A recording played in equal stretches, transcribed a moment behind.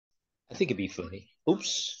I think it'd be funny.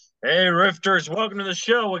 Oops. Hey, Rifters, welcome to the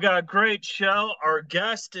show. We got a great show. Our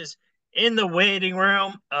guest is in the waiting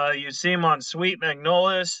room. You see him on Sweet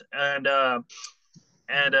Magnolias and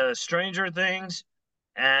Stranger Things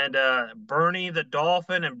and Bernie the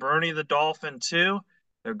Dolphin and Bernie the Dolphin 2.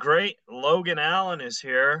 The great Logan Allen is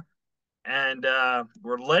here, and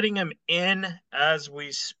we're letting him in as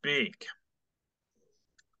we speak.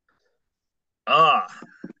 Ah,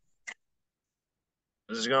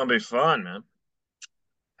 this is gonna be fun, man.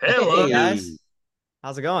 Hey, Hey Logan. Hey, guys,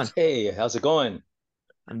 how's it going? hey, how's it going?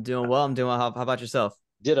 I'm doing well. I'm doing well. How about yourself?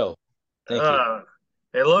 Ditto. Thank you. Uh,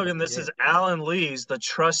 hey, Logan. This Yeah. is Alan Lee's the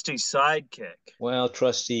trusty sidekick. Well,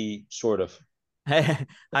 trusty, sort of. Hey,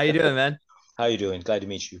 how you doing, man? How you doing? Glad to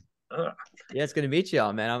meet you. Uh, Yeah, it's good to meet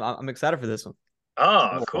y'all, man. I'm excited for this one. oh,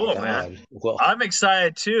 Oh my cool, man. God. Well, I'm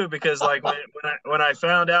excited too because like when I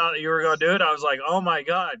found out that you were gonna do it, I was like, oh my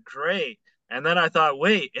God, great. And then I thought,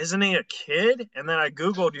 wait, isn't he a kid? And then I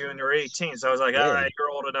Googled you and you're 18. So I was like, all right, hey, you're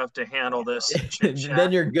old enough to handle this chit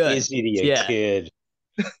Then chat. you're good. is he a Yeah, kid?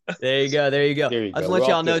 there you go. There you go. There you I just go. We're want all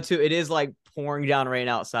y'all know good. too. It is like pouring down rain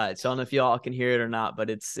outside. So I don't know if y'all can hear it or not, but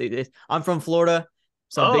I'm from Florida,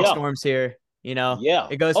 so big Oh, Yeah, storms here. yeah.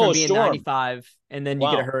 It goes Oh, from a being storm. 95, and then you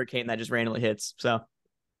get a Wow. hurricane that just randomly hits. So Wow.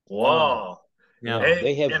 whoa. yeah. Yeah, Hey,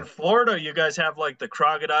 they have. in Florida, you guys have like the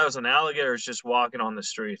crocodiles and alligators just walking on the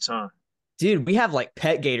streets, huh? Dude, we have like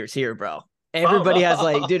pet gators here, bro. Oh, Everybody has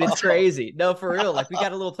like, dude, it's Oh, crazy. No, for real. Like, we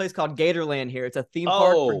got a little place called Gatorland here. It's a theme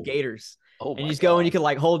park for oh, gators. oh And you my just go and you God. can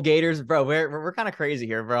like hold gators, bro. We're kind of crazy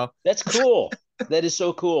here, bro. That's cool. That is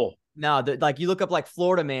so cool. No, like you look up like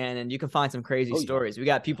Florida man and you can find some crazy Oh yeah. stories. We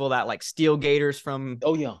got Yeah. people that like steal gators from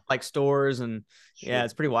Oh yeah. like stores, and yeah, Sure.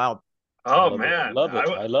 it's pretty wild. I oh love it. man, Love it.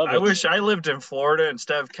 I love I it. wish I lived in Florida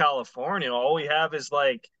instead of California. All we have is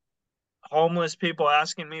like homeless people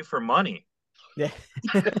asking me for money. Yeah.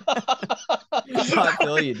 I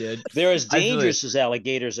feel you, dude. They're as I feel you. dangerous as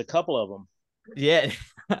alligators, a couple of them. Yeah,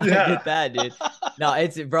 I Yeah. get that, dude. No,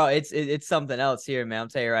 it's bro, it's something else here, man. I'm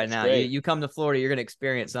telling you right That's now. You great. you come to Florida, you're gonna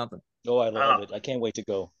experience something. Oh, I love Oh, it. I can't wait to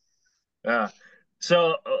go. yeah.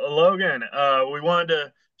 So, Logan, we wanted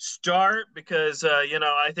to start because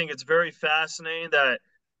I think it's very fascinating that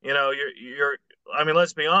you're. I mean,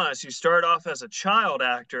 let's be honest. You start off as a child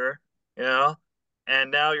actor, you know,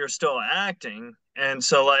 and now you're still acting. And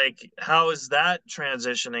so, like, how is that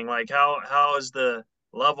transitioning? Like, how is the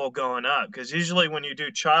level going up? Because usually when you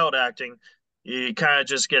do child acting, you kind of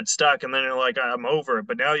just get stuck, and then you're like, I'm over it.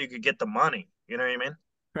 But now you could get the money. You know what I mean?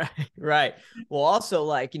 Right, right. Well, also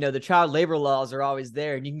like, the child labor laws are always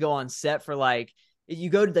there, and you can go on set for like you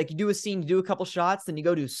go to like you do a scene, you do a couple shots, then you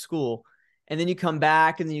go to school, and then you come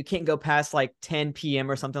back, and then you can't go past like 10 p.m.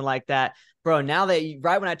 or something like that. Bro, now that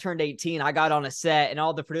right when I turned 18, I got on a set and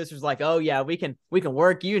all the producers like, "Oh yeah, we can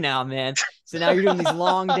work you now, man." So now you're doing these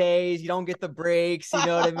long days, you don't get the breaks, you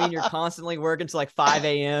know what I mean? You're constantly working till like 5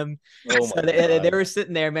 a.m. Oh So my they God. were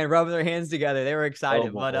sitting there, man, rubbing their hands together. They were Oh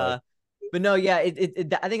excited. But my. no, yeah, I think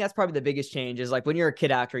that's probably the biggest change is like when you're a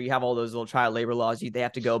kid actor, you have all those little child labor laws they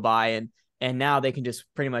have to go by, and now they can just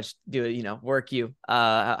pretty much do it, work you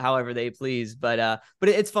however they please. But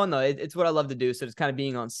it's fun though. It's what I love to do. So it's kind of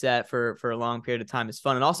being on set for a long period of time is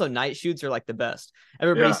fun, and also night shoots are like the best. Yeah,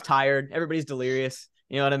 Everybody's tired, everybody's delirious.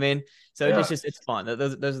 You know what I mean? So it's yeah. just it's fun.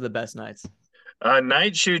 Those are the best nights.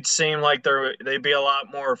 Night shoots seem like they'd be a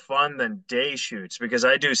lot more fun than day shoots because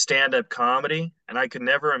I do stand-up comedy and I could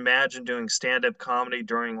never imagine doing stand-up comedy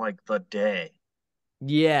during like the day.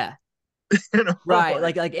 Yeah, You know, right.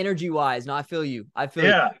 like Like energy wise. No, I feel you. I feel you,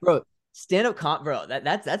 yeah, bro. Stand up bro.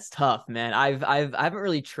 That's tough, man. I haven't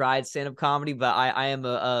really tried stand up comedy, but I am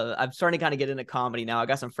I'm starting to kind of get into comedy now. I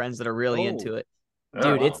got some friends that are really Oh, into it, oh yeah.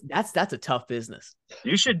 dude. wow. That's a tough business.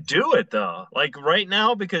 You should do it though. Like right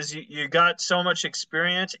now because you got so much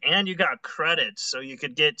experience and you got credits, so you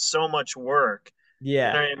could get so much work.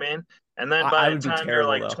 You know Yeah, what I mean? And then I by the would be time you're terrible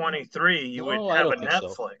like though. 23, you would No, I have a don't think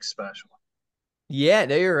so. Netflix special. Yeah,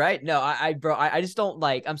 no, you're right. No, bro, I just don't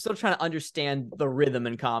like. I'm still trying to understand the rhythm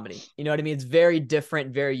in comedy. You know what I mean? It's very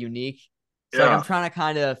different, very unique. So like, I'm Yeah. trying to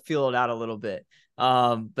kind of feel it out a little bit.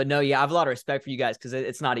 But no, yeah, I have a lot of respect for you guys because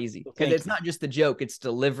it's not easy. Well, Because thank it's you. not just the joke; it's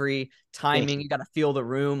delivery, Thank timing. you. You got to feel the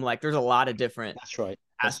room. Like, there's a lot of different That's right.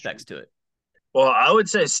 That's true. aspects to it. Well, I would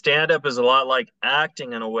say stand up is a lot like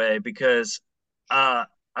acting in a way because uh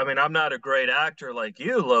I mean, I'm not a great actor like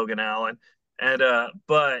you, Logan Allen. And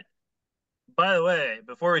but by the way,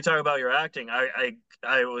 before we talk about your acting,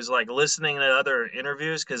 I was like listening to other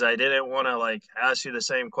interviews because I didn't want to like ask you the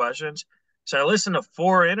same questions. So I listened to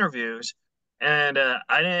four interviews and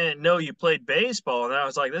I didn't know you played baseball and I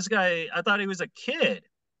was like, this guy, I thought he was a kid.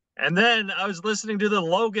 And then I was listening to the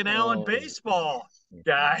Logan Allen Oh. baseball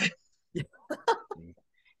guy.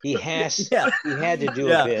 He has. Yeah. He had to do a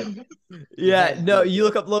Yeah. bit. Yeah, no, you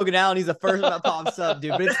look up. up Logan Allen, he's the first one that pops up,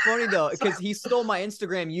 dude. But it's funny though, because he stole my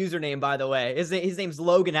Instagram username, by the way. His name's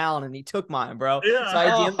Logan Allen, and he took mine, bro. So I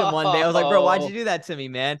Yeah. DM'd him one day. I was like, bro, why'd you Oh. do that to me,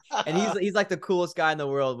 man? And he's like the coolest guy in the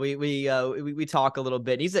world. We talk a little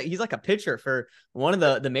bit. He's like a pitcher for one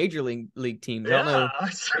of the major league teams. I don't know Yeah.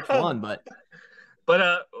 which one, but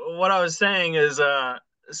But what I was saying is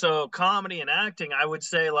so comedy and acting, I would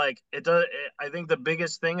say like I think the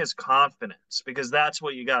biggest thing is confidence because that's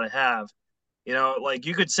what you got to have. You know, like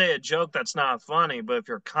you could say a joke that's not funny, but if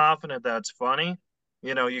you're confident that's funny,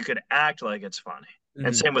 you know, you could act like it's funny. And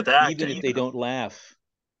mhm. same with Even acting. if they don't laugh.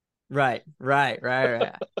 Right. See, I this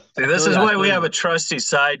feel is you. I why feel we have you. a trusty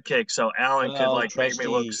sidekick so Alan could Well, like make me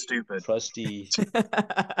look trusty, stupid. trusty.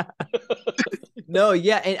 No,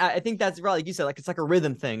 yeah, and I think that's right. Like you said, like it's like a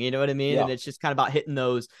rhythm thing. You know what I mean? Yeah, And it's just kind of about hitting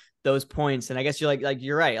those points. And I guess you're like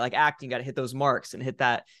you're right. Like acting, got to hit those marks and hit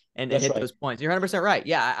that and that's hit right. those points. You're 100% right.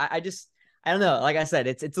 Yeah, I just I don't know. Like I said,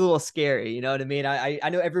 it's a little scary. You know what I mean? I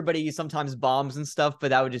know everybody sometimes bombs and stuff, but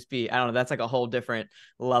that would just be I don't know. That's like a whole different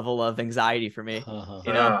level of anxiety for me.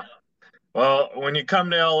 You know? Uh, well, when you come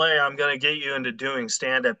to LA, I'm gonna get you into doing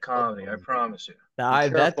stand-up comedy. I Oh, promise you. be I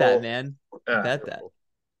bet that, careful. man. I Yeah. Be bet that. careful.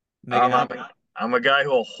 Make it I'm happen. I'm a guy who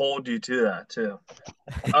will hold you to that too.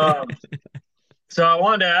 Um, so I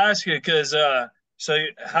wanted to ask you because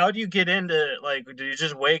how do you get into like? Did you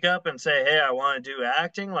just wake up and say, "Hey, I want to do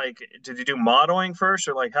acting"? Like, did you do modeling first,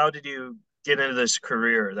 or like, how did you get into this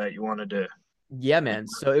career that you want to do? Yeah, man.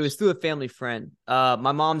 So it was through a family friend.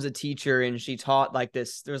 My mom's a teacher and she taught like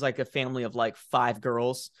this. There's like a family of like 5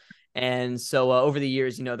 girls. And so over the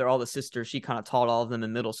years, you know, they're all the sisters. She kind of taught all of them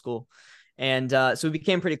in middle school. And so we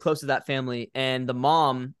became pretty close to that family. And the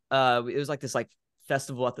mom, it was like this like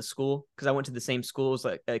festival at the school because I went to the same school. It was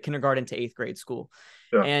like a kindergarten to 8th grade school.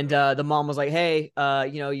 Yeah. And the mom was like, "Hey,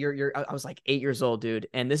 you know, I was like 8 years old, dude.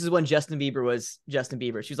 And this is when Justin Bieber was Justin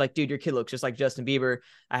Bieber. She was like, dude, your kid looks just like Justin Bieber.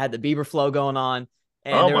 I had the Bieber flow going on.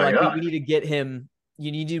 And Oh they were my like, we God. need to get him,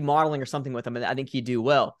 you need to do modeling or something with him. And I think he'd do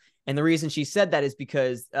well. And the reason she said that is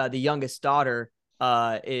because the youngest daughter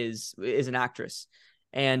is an actress.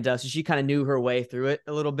 And so she kind of knew her way through it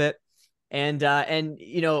a little bit. And,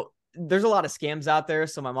 you know, there's a lot of scams out there.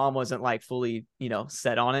 So my mom wasn't like fully, you know,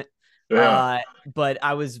 set on it. Yeah. But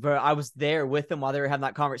I was there with them while they were having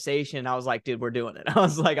that conversation. And I was like, dude, we're doing it. I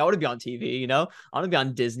was like, I want to be on TV, you know, I want to be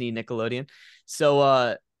on Disney, Nickelodeon. So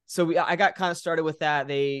I got kind of started with that.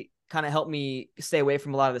 They kind of helped me stay away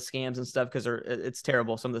from a lot of the scams and stuff because it's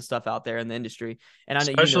terrible, some of the stuff out there in the industry. And I know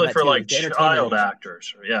you know Especially that for too, like the entertainment child industry.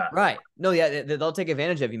 actors. Yeah. Right. No, yeah, they'll take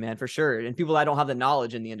advantage of you, man, for sure. And people that don't have the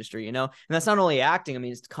knowledge in the industry, you know, and that's not only acting. I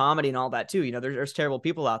mean, it's comedy and all that too. You know, there's terrible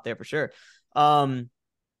people out there for sure.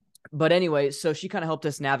 But anyway, so she kind of helped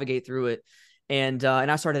us navigate through it. And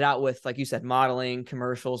I started out with, like you said, modeling,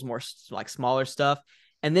 commercials, more like smaller stuff.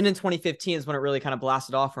 And then in 2015 is when it really kind of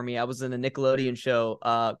blasted off for me. I was in a Nickelodeon show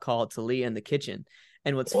called Talia in the Kitchen.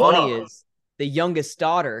 And what's funny Whoa. is the youngest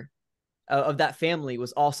daughter of that family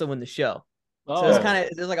was also in the show. So it's Oh, kind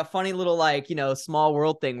of there's like a funny little like you know small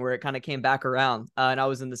world thing where it kind of came back around, and I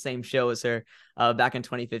was in the same show as her back in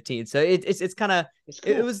 2015. So it's kind of it's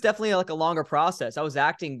it cool. was definitely like a longer process. I was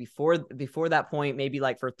acting before that point, maybe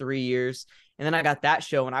like for 3 years, and then I got that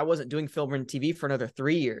show, and I wasn't doing film and TV for another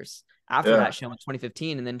 3 years after Yeah. that show in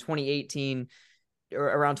 2015, and then 2018 or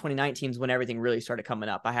around 2019 is when everything really started coming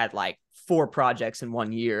up. I had like 4 projects in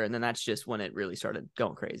 1 year, and then that's just when it really started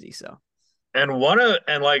going crazy. So. And one of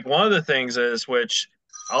the things is which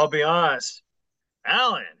I'll be honest,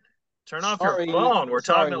 Alan, turn off your Sorry, phone. We're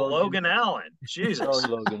talking sorry, to Logan. Logan Allen. Sorry, Jesus.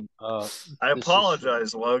 Logan. I This is.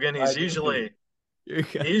 apologize, Logan. I do too.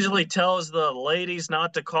 He usually tells the ladies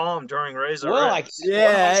not to call him during Raise a Well, Riz. what am I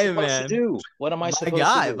Yeah, hey supposed to man, do? What am I my supposed to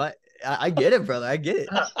guy. do? But I get it, brother. I get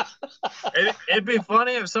it. It'd be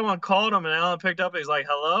funny if someone called him and Alan picked up. He's like,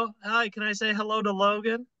 "Hello, hi, can I say hello to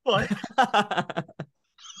Logan?" Like,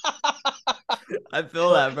 I feel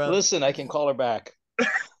but that, bro. Listen, I can call her back.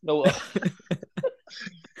 No,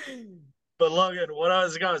 but Logan, what I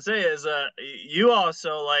was gonna say is, you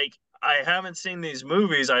also like. I haven't seen these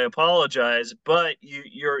movies. I apologize, but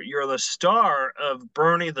you're the star of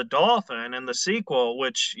Bernie the Dolphin and the sequel,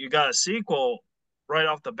 which you got a sequel right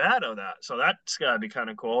off the bat of that. So that's got to be kind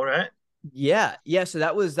of cool, right? Yeah. So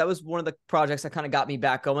that was one of the projects that kind of got me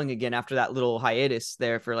back going again after that little hiatus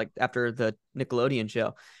there for like after the Nickelodeon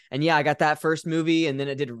show. And yeah, I got that first movie, and then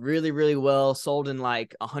it did really, really well. Sold in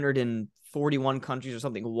like 141 countries or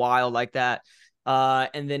something wild like that.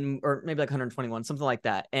 And then, or maybe like 121, something like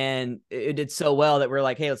that. And it did so well that we're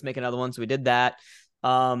like, hey, let's make another one. So we did that.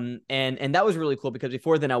 And that was really cool because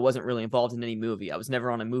before then I wasn't really involved in any movie. I was never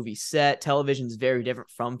on a movie set. Television is very different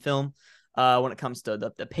from film, when it comes to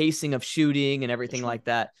the pacing of shooting and everything like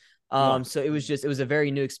that. So it was a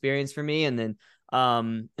very new experience for me. And then,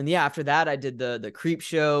 and yeah, after that I did the Creep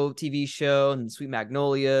Show TV show and Sweet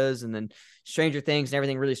Magnolias, and then Stranger Things, and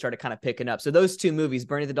everything really started kind of picking up. So those two movies,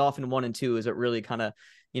 Bernie the Dolphin 1 and 2, is what really kind of,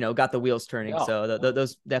 got the wheels turning. Yeah. So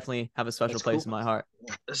those definitely have a special That's place cool. in my heart.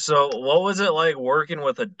 So what was it like working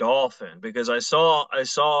with a dolphin? Because I saw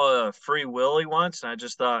a Free Willy once, and I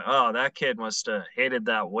just thought, oh, that kid must have hated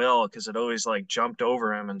that whale because it always like jumped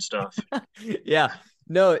over him and stuff. Yeah.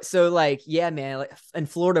 No, so like, yeah, man, like in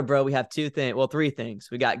Florida, bro, we have three things.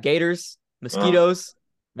 We got gators, mosquitoes,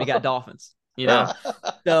 we got dolphins, Yeah.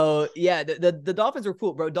 So yeah, the dolphins are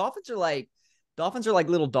cool, bro. Dolphins are like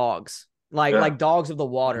little dogs, like dogs of the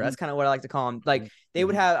water. Mhm. That's kind of what I like to call them. Like they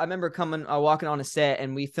would have, I remember walking on a set,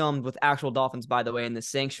 and we filmed with actual dolphins, by the way, in this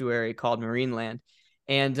sanctuary called Marineland.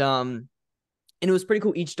 And it was pretty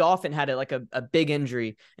cool. Each dolphin had a big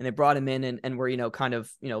injury, and they brought him in and were, kind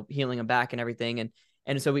of, healing him back and everything.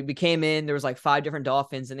 And so we came in, there was like 5 different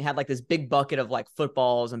dolphins, and they had like this big bucket of like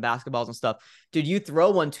footballs and basketballs and stuff. Dude, you throw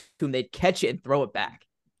one to them, they'd catch it and throw it back.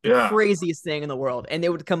 The Yeah. craziest thing in the world. And they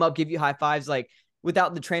would come up, give you high fives, like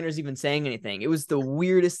without the trainers even saying anything. It was the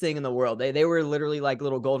weirdest thing in the world. They were literally like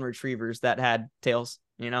little golden retrievers that had tails,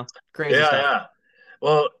 crazy Yeah, stuff. yeah.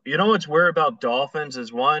 Well, you know what's weird about dolphins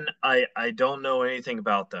is one, I don't know anything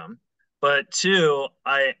about them, but two,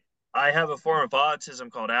 I have a form of autism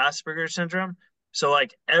called Asperger's syndrome. So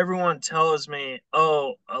like everyone tells me,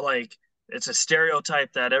 oh, like it's a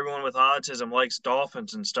stereotype that everyone with autism likes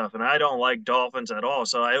dolphins and stuff, and I don't like dolphins at all.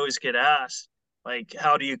 So I always get asked, like,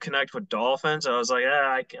 how do you connect with dolphins? I was like,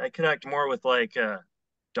 yeah, I connect more with like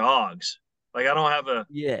dogs. Like Yeah.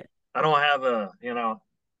 I don't have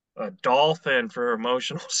a dolphin for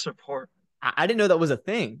emotional support. I didn't know that was a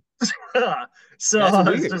thing. So That's I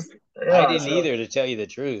was weird. just I yeah. didn't So either, to tell you the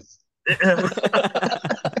truth.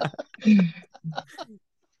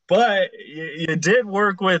 but you did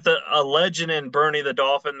work with a legend in Bernie the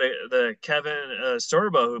Dolphin, the Kevin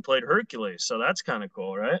Sorbo who played Hercules. So that's kind of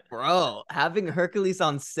cool, right? Bro, having Hercules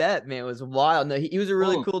on set, man, was wild. No, he was a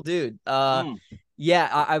really Mm, cool dude. mm.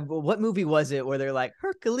 Yeah, what movie was it where they're like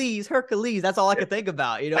Hercules, Hercules? That's all I could think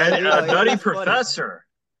about. You know what And I mean? It Nutty was funny. Professor.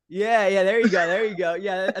 Yeah, yeah, there you go.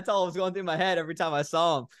 Yeah, that's all that was going through my head every time I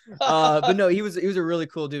saw him. But no, he was a really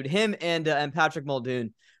cool dude. Him and Patrick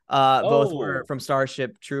Muldoon, both were Oh, from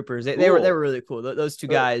Starship Troopers. They were cool. really cool. Those two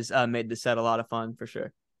Good. guys made the set a lot of fun for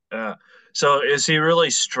sure. Yeah. So is he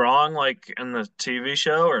really strong like in the TV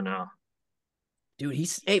show or no? Dude,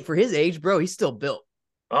 for his age, bro, he's still built.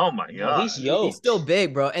 Oh my No, he's God. He's still yoked.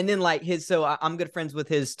 big, bro. And then like I'm good friends with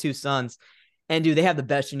his 2 sons. And dude, they have the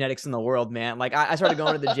best genetics in the world, man. Like I started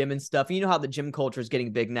going to the gym and stuff. You know how the gym culture is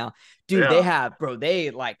getting big now. Dude, Yeah.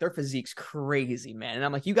 they like their physique's crazy, man. And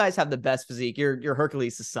I'm like, you guys have the best physique. You're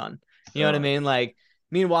Hercules' son. You know what I Uh, mean? Like,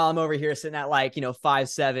 meanwhile, I'm over here sitting at like,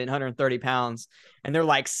 5'7", 130 pounds, and they're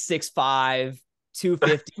like 6'5",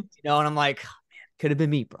 250, and I'm like, oh, man, could have been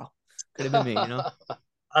me, bro. Could have been me.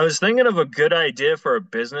 I was thinking of a good idea for a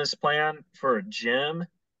business plan for a gym.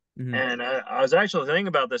 Mhm. And I was actually thinking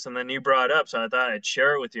about this, and then you brought it up, so I thought I'd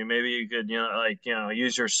share it with you. Maybe you could,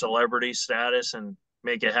 use your celebrity status and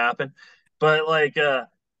make it happen. But like a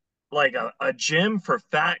gym for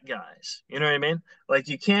fat guys, you know what I mean? Like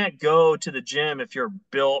you can't go to the gym if you're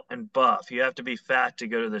built and buff. You have to be fat to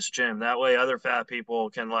go to this gym. That way, other fat people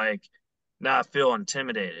can like not feel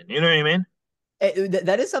intimidated. You know what I mean?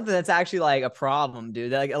 That is something that's actually like a problem,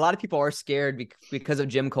 dude. Like a lot of people are scared because of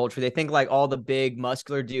gym culture. They think like all the big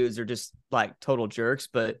muscular dudes are just like total jerks,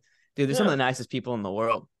 but dude, they're some of Yeah. the nicest people in the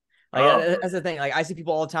world. Like Oh, that's the thing. Like I see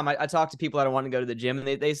people all the time. I talk to people that don't want to go to the gym, and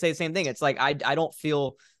they say the same thing. It's like I don't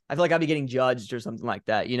feel I feel like I'd be getting judged or something like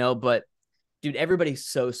that. But dude, everybody's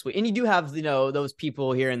so sweet, and you do have those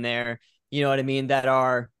people here and there. You know what I mean? That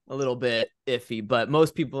are a little bit iffy, but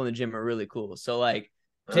most people in the gym are really cool. So like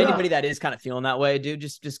to yeah. anybody that is kind of feeling that way, dude,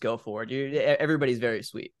 just go for it. Dude, everybody's very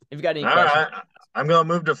sweet. If you got any All questions, right. I'm gonna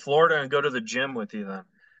move to Florida and go to the gym with you then.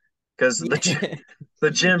 Because yeah,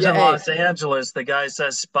 the gym's yeah, in hey, Los Angeles. The guy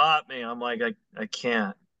says, spot me. I'm like, I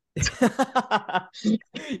can't.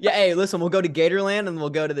 yeah, hey, listen, we'll go to Gatorland and we'll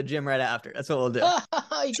go to the gym right after. That's what we'll do.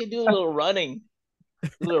 You can do a little running, a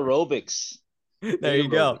little aerobics, There little you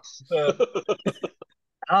go. aerobics. Uh,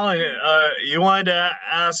 Alan, you wanted to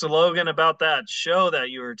ask Logan about that show that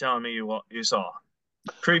you were telling me you saw.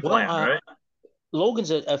 Well, Pre-planned, right?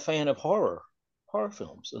 Logan's a fan of horror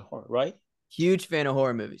films and horror, right? Huge fan of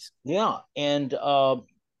horror movies. Yeah, and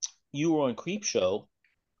you were on Creep Show,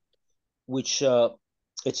 which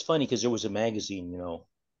it's funny because there was a magazine,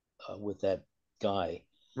 with that guy,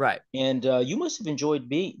 Right. and you must have enjoyed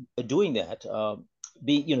being doing that,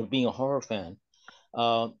 being a horror fan.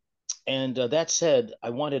 Uh, and that said, I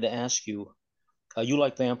wanted to ask you, you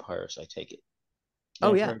like vampires, I take it.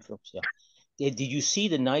 Oh yeah. Vampire films, yeah. Did you see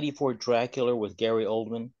the '94 Dracula with Gary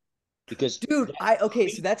Oldman? Because Dude, okay,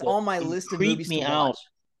 so that's on my it list of creeped movies to me out. watch.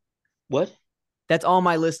 What? That's on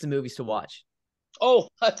my list of movies to watch. Oh,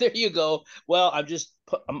 there you go. Well,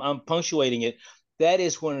 I'm punctuating it. That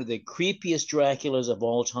is one of the creepiest Draculas of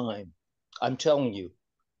all time. I'm telling you,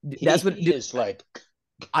 he That's what, dude, is like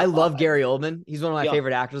I love God. Gary Oldman. He's one of my Yeah.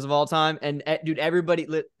 favorite actors of all time. And dude,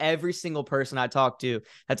 every single person I talk to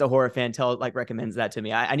that's a horror fan recommends that to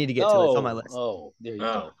me. I need to get to it. It's on my list. Oh, there you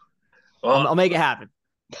Oh. go. Well, I'll make it happen.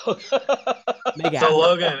 Make it so happen.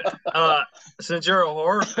 Logan, since you're a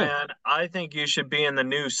horror fan, I think you should be in the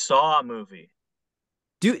new Saw movie.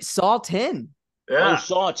 Dude, Saw 10. Oh, Yeah,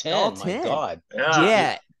 Saw Saw 10. My 10. God. yeah.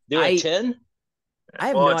 Yeah. They're at 10? I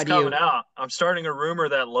have Well, no it's idea. coming out. I'm starting a rumor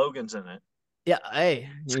that Logan's in it. Yeah, hey,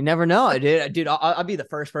 you never know, dude. Dude, I'll be the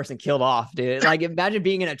first person killed off, dude. Like, imagine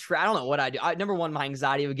being in a trap. I don't know what I do. Number one, my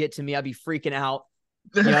anxiety would get to me. I'd be freaking out.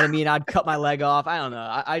 You know what I mean? I'd cut my leg off. I don't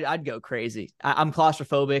know. I'd go crazy. I'm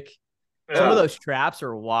claustrophobic. Some of Yeah. those traps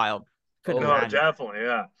are wild. Couldn't No, imagine. definitely,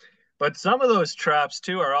 yeah. But some of those traps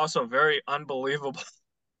too are also very unbelievable.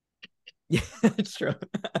 Yeah, it's true.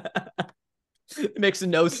 It makes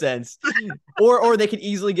no sense. Or they could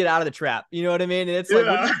easily get out of the trap. You know what I mean? And it's like,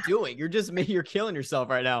 what are you doing? You're killing yourself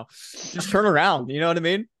right now. Just turn around. You know what I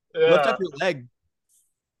mean? Lift up your leg.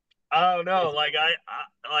 I don't know. Like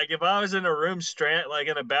like if I was in a room like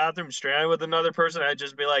in a bathroom stranded with another person, I'd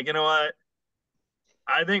just be like, you know what?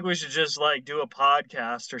 I think we should just like do a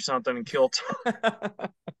podcast or something and kill time.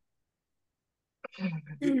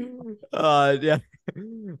 Yeah.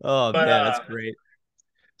 Oh But man, that's great.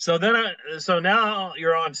 so so now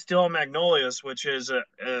you're on Still Magnolias, which is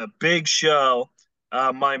a big show.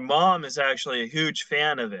 My mom is actually a huge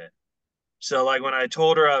fan of it. So like when I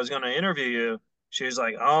told her I was going to interview you, she was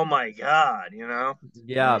like, "Oh my God," you know? I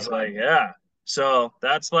Yeah. was like, "Yeah." So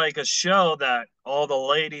that's like a show that all the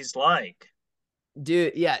ladies like.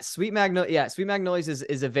 Dude, yeah, Sweet Magnolias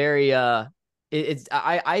is a very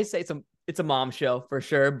I say it's a mom show for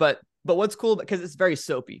sure, but what's cool because it's very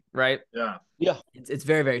soapy, right? Yeah. Yeah. It's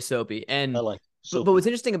very very soapy. I And like but soapy. what's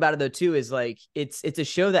interesting about it though too is like it's a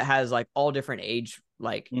show that has like all different age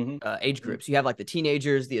age groups. You have like the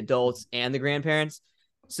teenagers, the adults, and the grandparents.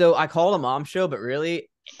 So I call it a mom show, but really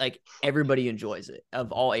like everybody enjoys it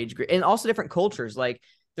of all age groups and also different cultures. Like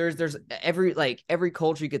there's every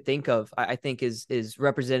culture you could think of, I think is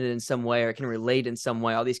represented in some way or can relate in some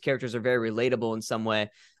way. All these characters are very relatable in some way.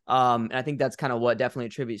 And I think that's kind of what definitely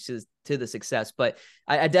attributes to the success. But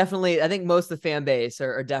I think most of the fan base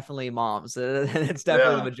are definitely moms. It's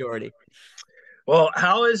definitely the Yeah. majority. Well,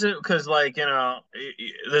 how is it? Because like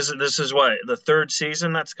this is what the third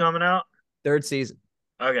season that's coming out. Third season.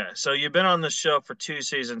 Okay, so you've been on the show for 2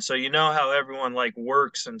 seasons, so you know how everyone like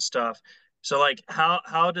works and stuff. So like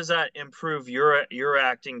how does that improve your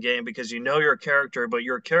acting game because you know your character, but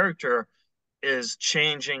your character is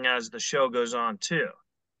changing as the show goes on too.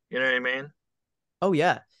 You know what I mean? Oh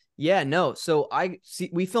yeah. Yeah, no. So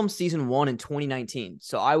we filmed season 1 in 2019.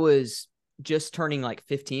 So I was just turning like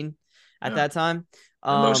 15 at that time.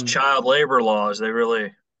 And those child labor laws, they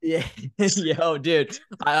really Yeah. Yo, dude.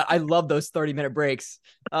 I love those 30-minute breaks.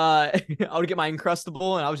 I would get my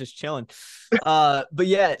Uncrustable and I was just chilling. But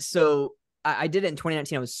yeah, so I did it in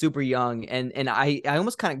 2019. I was super young and I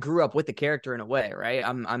almost kind of grew up with the character in a way, right?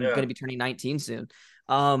 I'm gonna be turning 19 soon.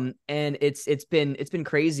 And it's been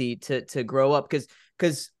crazy to grow up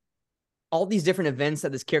because all these different events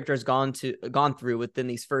that this character has gone through within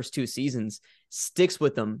these first 2 seasons sticks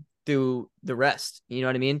with them through the rest. You know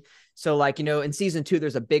what I mean? So like, in season 2,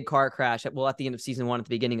 there's a big car crash. Well, at the end of season 1, at the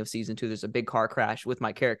beginning of season 2, there's a big car crash with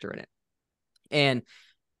my character in it. And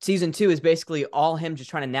season 2 is basically all him just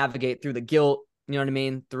trying to navigate through the guilt, you know what I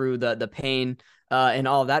mean? Through the pain, and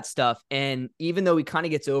all of that stuff. And even though he kind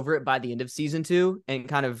of gets over it by the end of season 2 and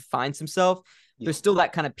kind of finds himself, there's still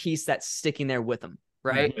that kind of piece that's sticking there with him.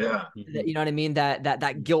 Right. Yeah. You know what I mean?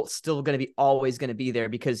 That guilt's still going to be always going to be there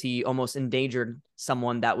because he almost endangered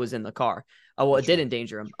someone that was in the car. Well, it did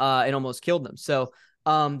endanger him, and almost killed them. So,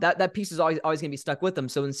 that piece is always going to be stuck with him.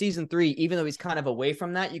 So in season 3, even though he's kind of away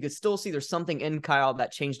from that, you could still see there's something in Kyle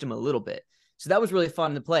that changed him a little bit. So that was really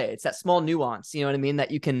fun to play. It's that small nuance, you know what I mean,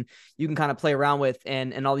 that you can kind of play around with,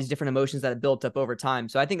 and all these different emotions that have built up over time.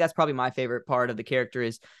 So I think that's probably my favorite part of the character,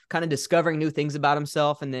 is kind of discovering new things about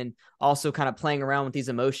himself, and then also kind of playing around with these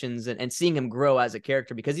emotions, and seeing him grow as a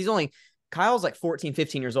character, because Kyle's like 14,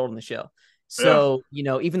 15 years old in the show. So,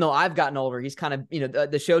 even though I've gotten older, he's kind of,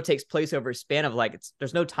 the show takes place over a span of like,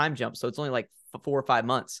 there's no time jump. So it's only like 4 or 5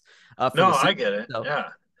 months. No, I get it. So,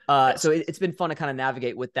 yeah. So it's been fun to kind of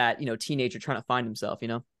navigate with that, teenager trying to find himself,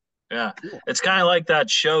 Yeah. It's kind of like that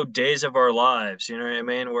show Days of Our Lives, you know what I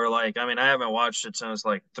mean? Where like, I mean, I haven't watched it since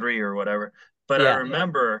like 3 or whatever, but I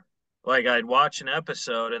remember like I'd watch an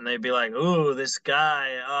episode and they'd be like, "Ooh, this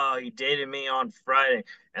guy, oh, he dated me on Friday."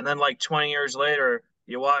 And then like 20 years later,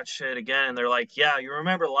 you watch it again and they're like, "Yeah, you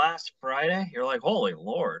remember last Friday?" You're like, "Holy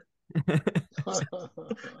Lord."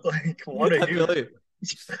 Like what a huge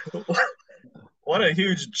what a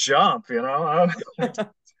huge jump, And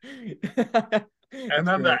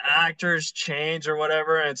then the actors change or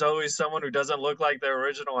whatever, and it's always someone who doesn't look like the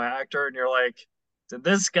original actor, and you're like, did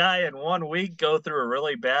this guy in 1 week go through a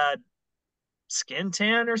really bad skin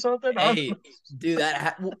tan or something? Hey, dude,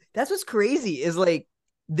 that's what's crazy, is like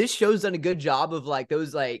this show's done a good job of like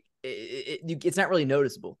those, like it's not really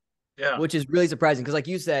noticeable. Yeah. Which is really surprising, because like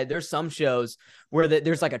you said, there's some shows where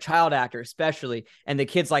there's like a child actor especially, and the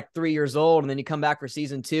kid's like 3 years old, and then you come back for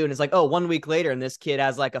season 2 and it's like, oh, 1 week later and this kid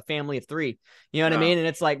has like a family of 3. You know what I mean? And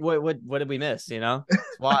it's like, what did we miss?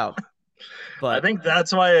 It's wild. But I think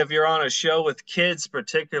that's why if you're on a show with kids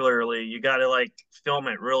particularly, you got to like film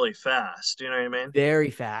it really fast. You know what I mean? Very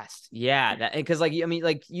fast. Yeah. Because like, I mean,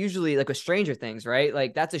 like usually like with Stranger Things, right?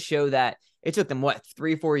 Like that's a show that it took them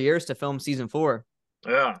 3, 4 years to film season 4.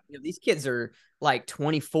 Yeah. These kids are like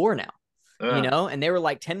 24 now, and they were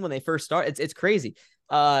like 10 when they first started. It's crazy.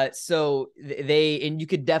 So and you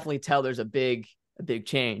could definitely tell there's a big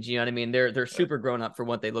change. You know what I mean? They're super grown up for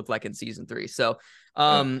what they look like in season 3. So,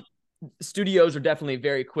 studios are definitely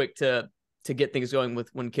very quick to get things going with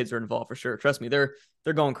when kids are involved, for sure. Trust me, they're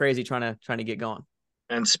going crazy trying to get going.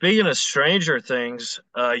 And speaking of Stranger Things,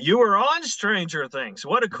 you were on Stranger Things.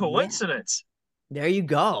 What a coincidence. Yeah. There you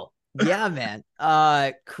go. Yeah, man.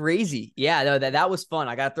 Crazy. Yeah, no, that was fun.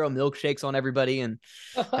 I got to throw milkshakes on everybody, and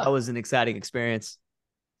that was an exciting experience.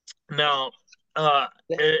 Now, I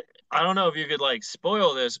don't know if you could like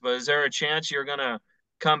spoil this, but is there a chance you're gonna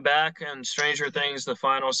come back in Stranger Things the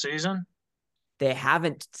final season? They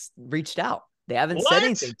haven't reached out. They haven't said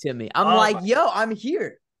anything to me. I'm like, yo, I'm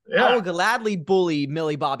here. Yeah. I will gladly bully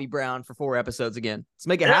Millie Bobby Brown for 4 episodes again. Let's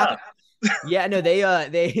make it happen. Yeah, no, they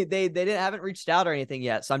haven't reached out or anything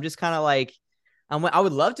yet. So I'm just kind of like, I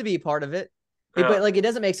would love to be a part of it. But like, it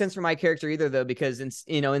doesn't make sense for my character either, though, because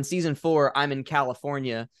in season 4, I'm in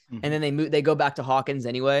California, and then they go back to Hawkins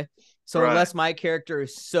anyway. So unless my character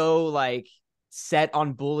is so like set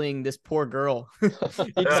on bullying this poor girl, he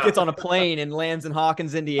just gets on a plane and lands in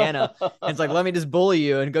Hawkins, Indiana, and it's like, let me just bully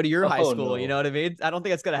you and go to your high school. No. You know what I mean? I don't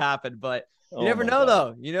think it's gonna happen, but you never know,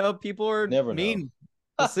 though. People are mean.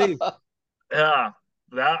 We'll see. Yeah,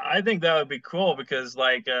 I think that would be cool, because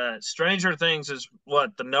like Stranger Things is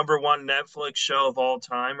what, the #1 Netflix show of all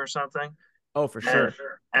time or something. Oh, for sure.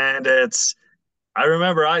 And I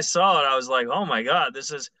remember I saw it. I was like, oh my God,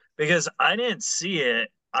 this is, because I didn't see it.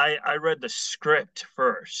 I read the script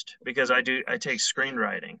first, because I take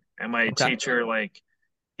screenwriting, and my teacher, like,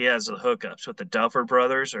 he has the hookups with the Duffer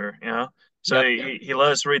Brothers, or so he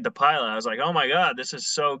let us read the pilot. I was like, oh my God, this is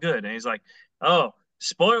so good. And he's like, oh,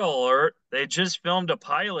 spoiler alert, they just filmed a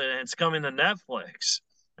pilot and it's coming to Netflix.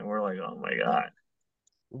 And we're like, oh my God.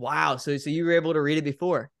 Wow. So you were able to read it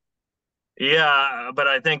before? Yeah, but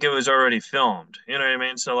I think it was already filmed. You know what I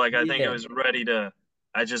mean? So like, I think it was ready to,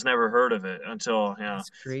 I just never heard of it until, That's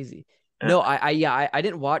crazy. Yeah. No, I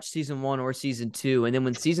didn't watch season 1 or season 2. And then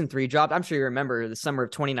when season 3 dropped, I'm sure you remember the summer of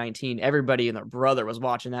 2019, everybody and their brother was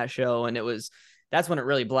watching that show. And that's when it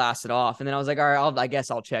really blasted off. And then I was like, all right, I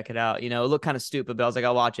guess I'll check it out. It looked kind of stupid, but I was like,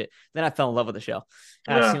 I'll watch it. Then I fell in love with the show.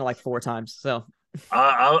 I've seen it like 4 times. So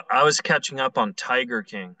I was catching up on Tiger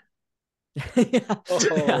King. Tiger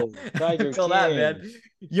King. That, man.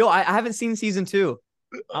 Yo, I haven't seen season 2.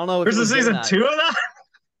 I don't know. There's a season 2 of that?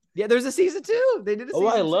 Yeah, there's a season 2. They did a season 2.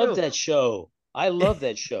 I love that show. I love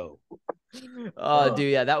that show. Dude,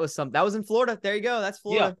 yeah, that was in Florida. There you go. That's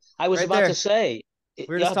Florida. Yeah, I was about to say. We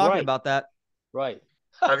were just talking about that. Right.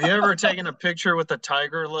 Have you ever taken a picture with a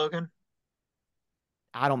tiger, Logan?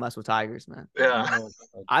 I don't mess with tigers, man. Yeah.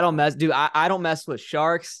 I don't mess, dude. I don't mess with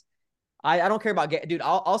sharks. I don't care about, dude.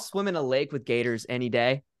 I'll swim in a lake with gators any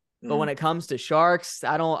day. But when it comes to sharks,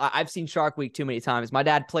 I've seen Shark Week too many times. My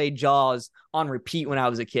dad played Jaws on repeat when I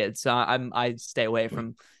was a kid. So I stay away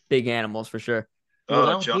from big animals for sure. Well,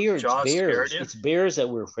 Oh, out here it's Jaws scared bears. you? It's bears that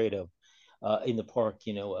we're afraid of in the park.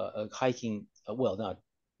 Hiking. Well, not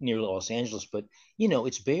near Los Angeles, but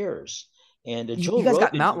it's bears. And You Joe guys got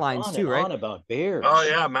Rogan mountain goes lions on too, and right? on about Oh bears.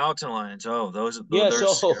 yeah, mountain lions. Oh, Yeah, they're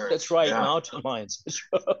so scary. that's right, Yeah. mountain lions.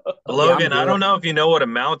 Yeah, I'm Logan, I don't good. know if you know what a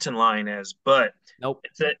mountain lion is, but Nope.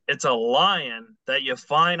 it's a lion that you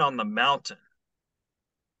find on the mountain.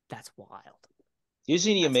 That's wild.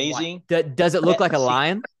 Isn't he That's wild. amazing? Does it look like a See,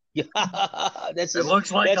 lion? yeah, It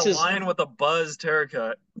looks like a that's his. lion with a buzzed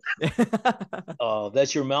haircut. Oh,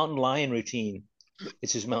 that's your mountain lion routine.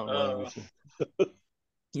 It's his mountain lion Uh, routine.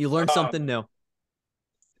 You learn uh, something new.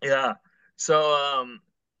 yeah. So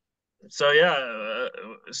so yeah,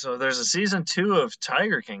 so there's a season 2 of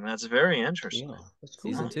Tiger King. That's very interesting. Yeah, that's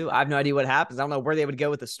Season cool. 2. I have no idea what happens. I don't know where they would go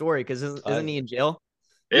with the story because isn't I he in jail?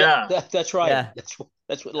 Yeah, Yeah, that's right. Yeah.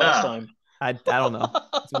 That's what last yeah. time. I don't know.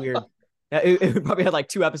 It's weird. Yeah, it probably had like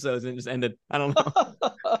 2 episodes and it just ended. I don't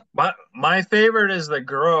know. My favorite is the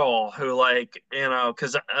girl who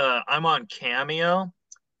because I'm on Cameo,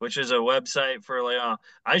 which is a website for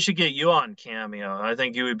I should get you on Cameo. I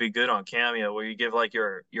think you would be good on Cameo, where you give like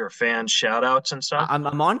your fans shout outs and stuff.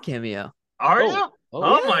 I'm on Cameo. Are Oh, you? oh,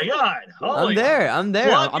 Oh Yeah, my God! oh, I'm Holy, there. wow. I'm there.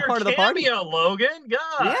 plug I'm your part of the party. Cameo, Logan. God.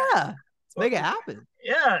 Yeah. Let's Well, make it happen.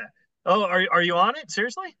 yeah. Oh, are you on it?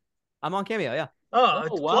 Seriously? I'm on Cameo. Yeah. Oh,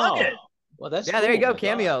 Oh, plug wow. it. Well, that's Yeah, there you cool. go. My God.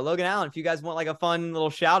 Cameo, Logan Allen. If you guys want like a fun little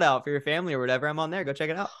shout out for your family or whatever, I'm on there. Go check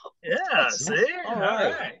it out. Yeah. That's Yeah. See. all All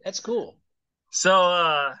right. right. That's cool.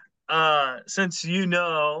 So, since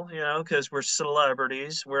because we're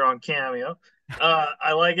celebrities, we're on Cameo.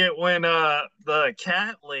 I like it when the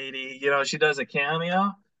cat lady, she does a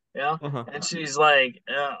cameo, Uh-huh. and she's like,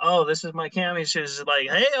 "Oh, this is my cameo." She's like,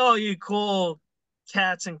 "Hey, all you cool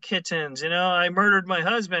cats and kittens, I murdered my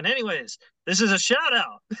husband. Anyways, this is a shout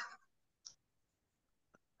out."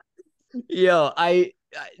 Yo,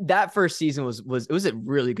 that first season was a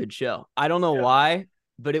really good show. I don't know Yeah. why,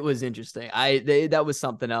 but it was interesting. That was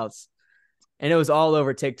something else, and it was all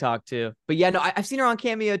over TikTok too. But yeah, no, I've seen her on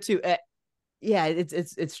Cameo too. Yeah,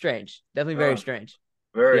 it's strange. Definitely very Uh, strange.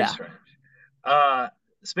 Very Yeah, strange. Uh,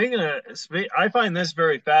 I find this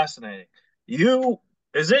very fascinating. You,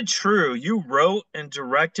 is it true you wrote and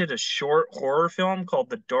directed a short horror film called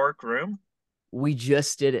The Dark Room? we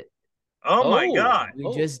just did it. Oh my Oh, God. We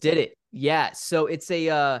oh, just did it. Yeah, so it's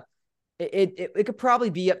it could probably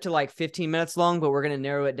be up to like 15 minutes long, but we're gonna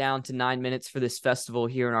narrow it down to 9 minutes for this festival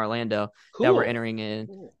here in Orlando that we're cool. entering in.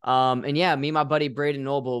 Cool. And yeah, me and my buddy Braden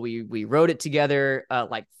Noble, we wrote it together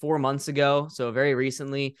like 4 months ago, so very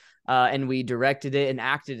recently. And we directed it and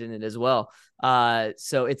acted in it as well.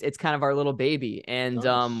 So it's kind of our little baby, and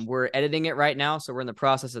Nice. we're editing it right now, so we're in the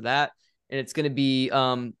process of that, and it's gonna be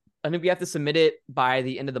I think we have to submit it by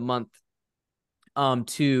the end of the month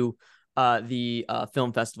to the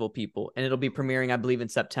film festival people, and it'll be premiering, I believe, in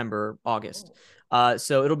September, August.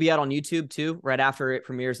 So it'll be out on YouTube too, right after it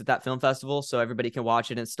premieres at that film festival, so everybody can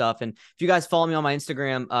watch it and stuff. And if you guys follow me on my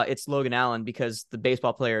Instagram, it's Logan Allen because the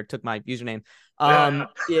baseball player took my username. Yeah.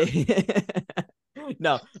 Yeah.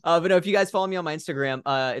 No, but no, if you guys follow me on my Instagram,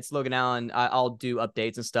 it's Logan Allen. I'll do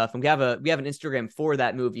updates and stuff, and we have an Instagram for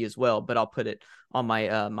that movie as well, but I'll put it on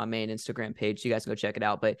my my main Instagram page, so you guys can go check it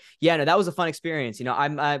out. But yeah, no, that was a fun experience.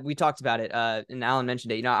 We talked about it, and Alan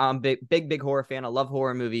mentioned it. I'm a big horror fan. I love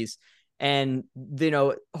horror movies, and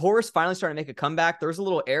horror's finally starting to make a comeback. There was a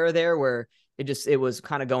little era there where it was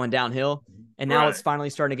kind of going downhill, and now Right. it's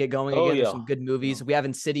finally starting to get going Oh, again. There's yeah. some good movies. Yeah. We have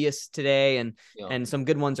Insidious today, and Yeah. some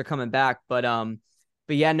good ones are coming back.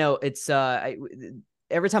 But yeah, no, it's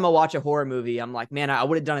every time I watch a horror movie, I'm like, man, I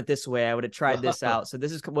would have done it this way. I would have tried this out. So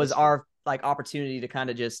was That's cool. our like opportunity to kind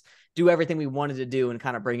of just do everything we wanted to do and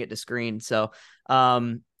kind of bring it to screen. So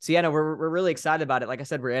yeah, no, we're really excited about it. Like I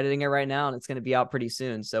said, we're editing it right now, and it's going to be out pretty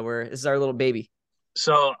soon. So this is our little baby.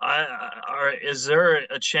 So is there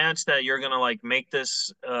a chance that you're gonna like make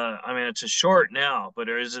this? I mean, it's a short now, but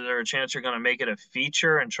is there a chance you're gonna make it a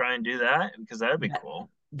feature and try and do that? Because that'd be cool.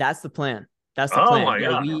 That's the plan. That's the Oh plan. my Yeah,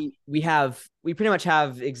 God. we pretty much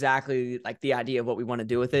have exactly like the idea of what we want to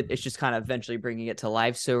do with it. It's just kind of eventually bringing it to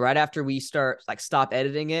life. So right after we stop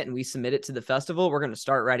editing it and we submit it to the festival, we're going to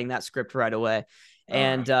start writing that script right away.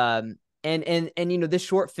 And this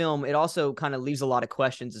short film, it also kind of leaves a lot of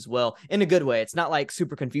questions as well in a good way. It's not like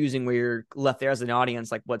super confusing where you're left there as an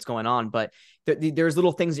audience, like what's going on, but there's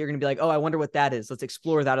little things that you're going to be like, oh, I wonder what that is. Let's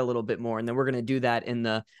explore that a little bit more. And then we're going to do that in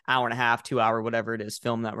the hour and a half, 2 hour, whatever it is,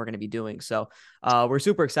 film that we're going to be doing. So we're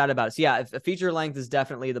super excited about it. So yeah, a feature length is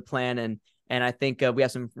definitely the plan. And I think we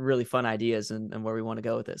have some really fun ideas and where we want to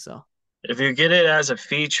go with it. So If you get it as a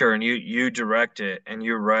feature and you direct it and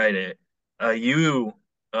you write it, you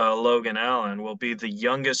Logan Allen, will be the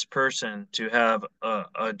youngest person to have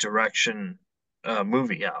a direction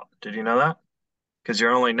movie out. Did you know that? Because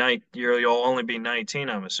you'll only be 19,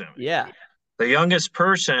 I'm assuming. Yeah. The youngest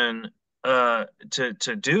person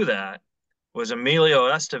to do that was Emilio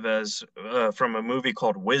Estevez from a movie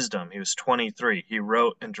called Wisdom. He was 23. He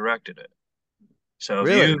wrote and directed it. So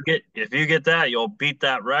Really? if you get that, you'll beat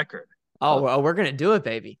that record. Oh, well, we're gonna do it,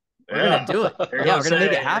 baby. We're Yeah. gonna do it. You're Yeah, gonna we're gonna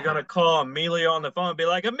make it say you're happen. gonna call Emilio on the phone and be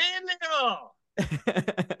like, Emilio,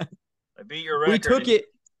 I beat your We record. took it.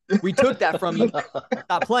 We took that from you.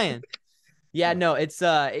 Stop playing. Yeah, no, it's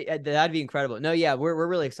that'd be incredible. No, yeah, we're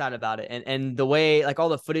really excited about it, and the way like all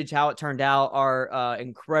the footage, how it turned out, our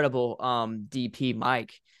incredible DP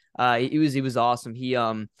Mike, he was awesome. He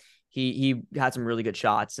had some really good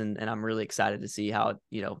shots, and I'm really excited to see how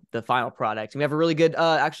the final product. And we have a really good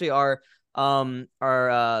actually our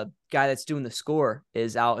guy that's doing the score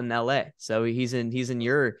is out in LA, so he's in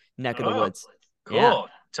your neck of the woods. Cool. Yeah.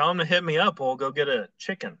 Tell him to hit me up. We'll go get a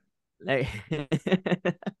chicken. Hey.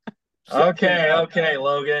 Okay,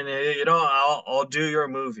 Logan. I'll do your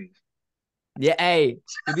movie. Yeah, hey,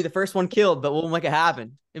 you'll be the first one killed, but we'll make it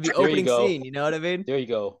happen. It'll be opening scene. You know what I mean? There you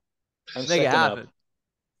go. I'm make it happen.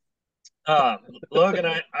 Logan,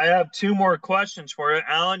 I have two more questions for you.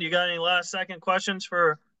 Alan, you got any last second questions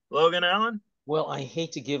for Logan Allen? Well, I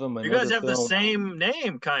hate to give him another. You guys have the same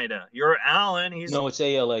name, kind of. You're Alan. No, it's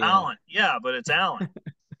A-L-A-N. Alan. Yeah, but it's Alan.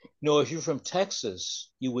 No, if you're from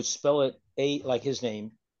Texas, you would spell it like his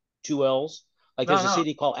name, 2 L's. Like there's a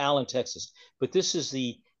city called Allen, Texas. But this is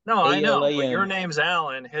the I know. But your name's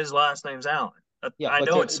Alan. His last name's Allen. Yeah, I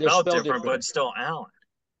know it's spelled different, but it's still Allen.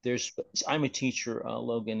 I'm a teacher,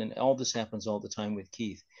 Logan, and all this happens all the time with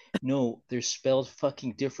Keith. No, they're spelled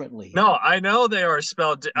fucking differently. No, I know they are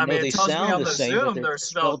spelled. I mean, it tells me on the same, Zoom they're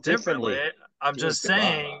spelled differently. I'm just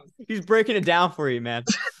saying. He's breaking it down for you, man.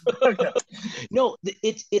 No,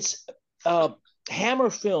 it's Hammer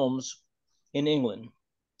Films in England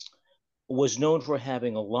was known for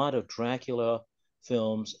having a lot of Dracula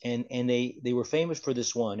films, and they were famous for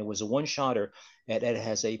this one. It was a one-shotter that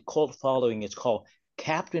has a cult following. It's called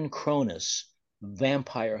Captain Cronus,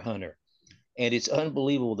 Vampire Hunter, and it's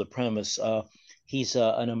unbelievable. The premise: he's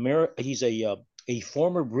a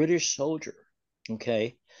former British soldier,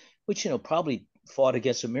 okay, which probably fought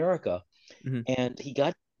against America, and he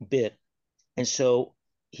got bit, and so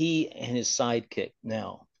he and his sidekick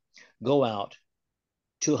now go out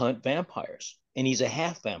to hunt vampires, and he's a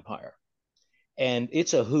half vampire, and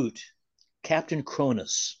it's a hoot. Captain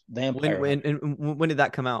Cronus, Vampire. When did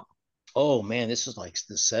that come out? Oh man, this is like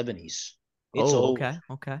the 70s. It's old.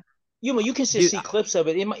 Okay. You can see clips of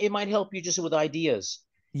it. It might help you just with ideas.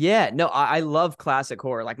 Yeah, no, I love classic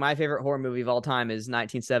horror. Like my favorite horror movie of all time is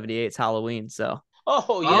 1978's Halloween. So.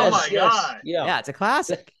 Oh yes, my God! Yeah, it's a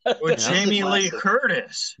classic. With Jamie Lee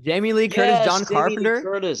Curtis. Jamie Lee Curtis, John Jamie Carpenter. Lee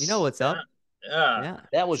Curtis. You know what's up? Yeah.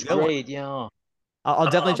 That was great. Yeah. I'll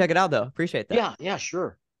definitely check it out though. Appreciate that. Yeah,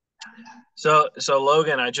 sure. So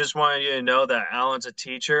Logan, I just wanted you to know that Alan's a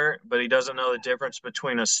teacher, but he doesn't know the difference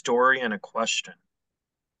between a story and a question.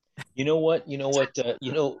 You know what? I'm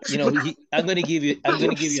going to give you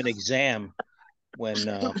an exam when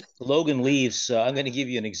Logan leaves. I'm going to give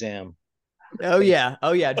you an exam. Oh yeah.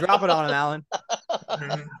 Drop it on him, Alan.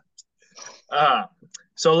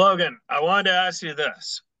 So Logan, I wanted to ask you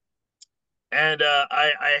this, and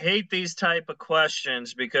I hate these type of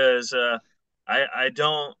questions because I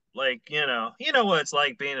don't like you know what it's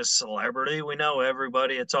like being a celebrity. We know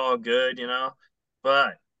everybody. It's all good,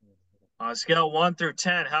 but on a scale of 1 through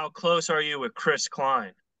 10, how close are you with Chris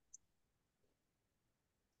Klein?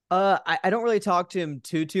 I don't really talk to him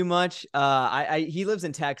too much. He lives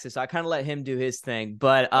in Texas, so I kind of let him do his thing.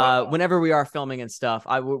 But whenever we are filming and stuff,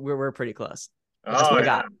 we're pretty close. That's my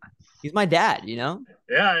guy. He's my dad, Yeah,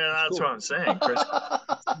 that's what I'm saying.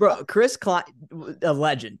 Chris Klein, a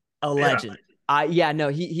legend.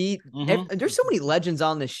 He there's so many legends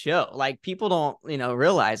on this show. Like people don't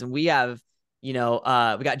realize, and we have we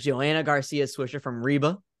got Joanna Garcia Swisher from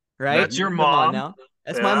Reba, right? That's your mom now.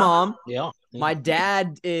 That's my mom. Yeah. My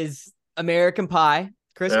dad is American Pie,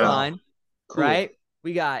 Chris Klein, cool. Right?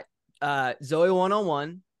 We got Zoe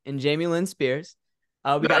 101 and Jamie Lynn Spears.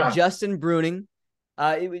 We got Justin Bruning.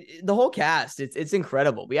 The whole cast. It's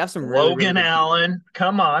incredible. We have some Logan Allen.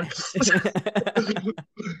 Come on.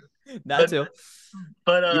 That too.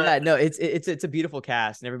 But it's a beautiful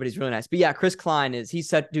cast and everybody's really nice. But yeah, Chris Klein he's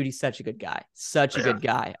such a good guy. Such a good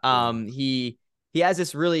guy. He has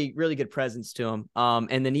this really, really good presence to him.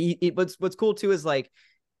 And then what's cool too is like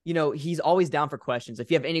he's always down for questions.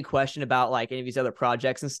 If you have any question about like any of these other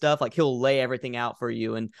projects and stuff, like he'll lay everything out for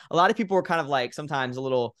you. And a lot of people are kind of like sometimes a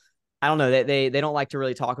little, I don't know, they don't like to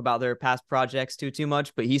really talk about their past projects too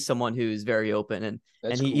much, but he's someone who's very open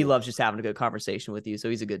and he loves just having a good conversation with you. So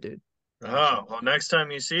he's a good dude. Oh, well, next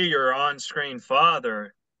time you see your on-screen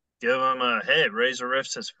father, give him a, hey, Razor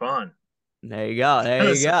Riffs is fun. There you go.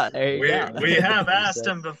 There you go. There you go. We have asked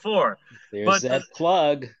him before. There's that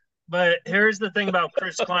plug. But here's the thing about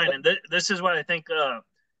Chris Klein, and this is what I think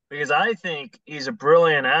because I think he's a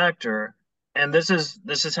brilliant actor, and this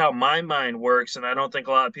is how my mind works, and I don't think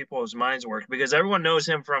a lot of people's minds work because everyone knows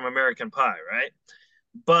him from American Pie, right?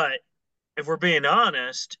 But if we're being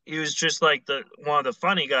honest, he was just like one of the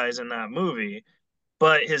funny guys in that movie.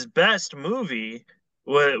 But his best movie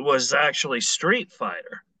was actually Street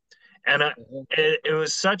Fighter. And it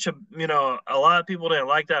was such a, a lot of people didn't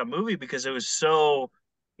like that movie because it was so,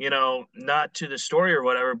 not to the story or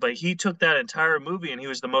whatever, but he took that entire movie and he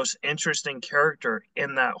was the most interesting character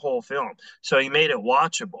in that whole film. So he made it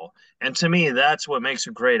watchable. And to me, that's what makes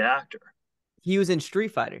a great actor. He was in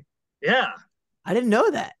Street Fighter. Yeah. I didn't know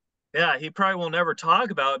that. Yeah, he probably will never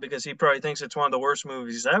talk about it because he probably thinks it's one of the worst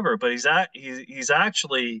movies ever, but he's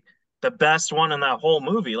actually the best one in that whole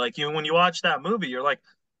movie. Like when you watch that movie, you're like,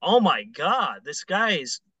 oh my God, this guy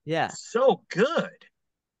is so good.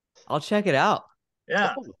 I'll check it out.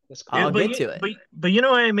 Yeah. Cool. I'll get to it. But you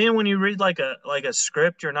know what I mean? When you read like a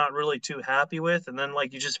script you're not really too happy with, and then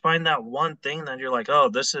like you just find that one thing that you're like, oh,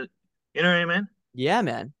 this is, you know what I mean? Yeah,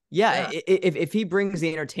 man. Yeah. If he brings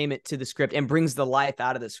the entertainment to the script and brings the life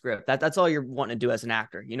out of the script, that's all you're wanting to do as an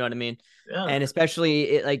actor. You know what I mean? Yeah. And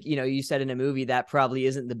especially like, you said in a movie that probably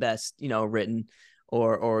isn't the best, written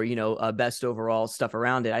or best overall stuff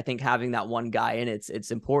around it. I think having that one guy in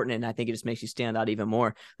it's important, and I think it just makes you stand out even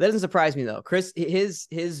more. That doesn't surprise me though. Chris,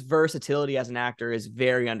 his versatility as an actor is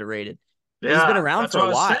very underrated. Yeah, he's been around for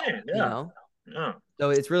a while. Yeah. Yeah. So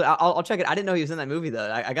it's really, I'll check it. I didn't know he was in that movie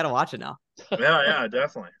though. I got to watch it now. Yeah,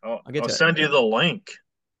 definitely. I'll send you the link.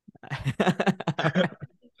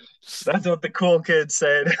 That's what the cool kids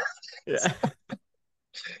said. Yeah.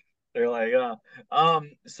 They're like,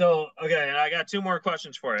 so okay, and I got two more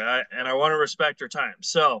questions for you, and I want to respect your time.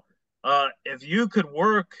 So, if you could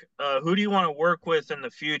work, who do you want to work with in the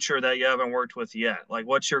future that you haven't worked with yet? Like,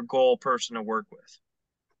 what's your goal person to work with?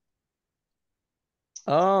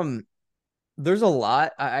 There's a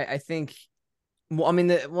lot. I think. Well, I mean,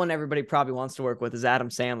 the one everybody probably wants to work with is Adam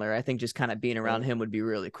Sandler. I think just kind of being around him would be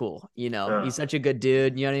really cool. He's such a good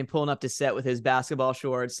dude. You know what I mean? Pulling up to set with his basketball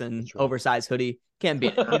shorts and oversized hoodie. Can't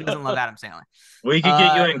beat it. Who doesn't love Adam Sandler? We could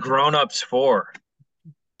get you in Grown Ups 4.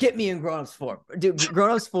 Get me in Grown Ups 4. Dude,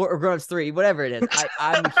 Grown Ups 4 or Grown Ups 3, whatever it is.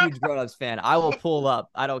 I'm a huge Grown Ups fan. I will pull up.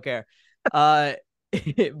 I don't care. But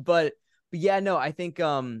yeah, no, I think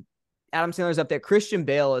Adam Sandler's up there. Christian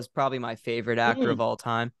Bale is probably my favorite actor of all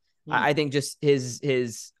time. I think just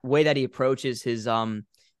his way that he approaches his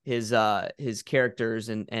characters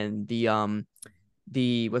and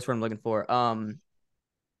the what's what I'm looking for.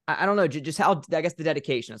 I don't know, just how, I guess the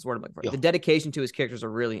dedication is what I'm looking for. Yeah. The dedication to his characters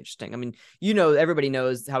are really interesting. I mean, everybody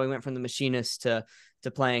knows how he went from the Machinist to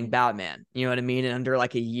playing Batman. You know what I mean? And under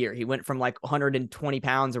like a year, he went from like 120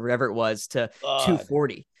 pounds or whatever it was to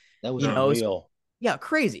 240. That was unreal. Yeah,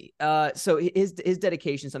 crazy. So his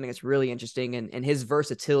dedication is something that's really interesting, and his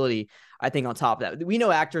versatility, I think, on top of that. We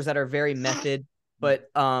know actors that are very method, but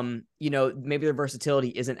maybe their versatility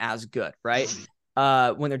isn't as good, right?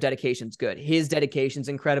 When their dedication's good. His dedication's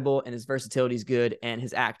incredible, and his versatility is good, and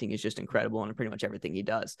his acting is just incredible in pretty much everything he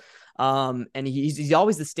does. And he's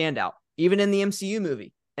always the standout, even in the MCU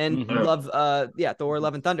movie. And love Thor: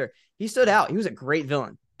 Love and Thunder. He stood out. He was a great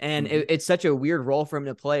villain. And it's such a weird role for him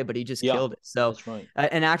to play, but he just killed it. So that's right.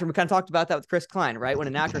 An actor, we kind of talked about that with Chris Klein, right? When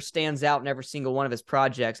an actor stands out in every single one of his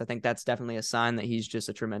projects, I think that's definitely a sign that he's just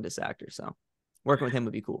a tremendous actor. So working with him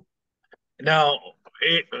would be cool. Now,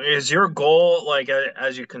 is your goal, like,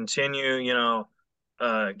 as you continue,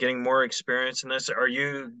 getting more experience in this, are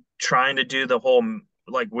you trying to do the whole,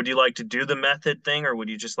 like, would you like to do the method thing, or would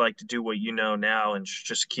you just like to do what you know now and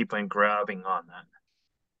just keep on grabbing on that?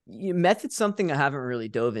 Method's something I haven't really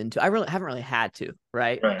dove into. I haven't really had to,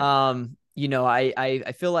 right?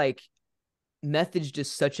 I feel like method's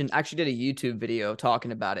just such an, actually did a YouTube video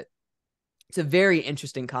talking about it. It's a very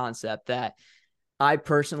interesting concept that I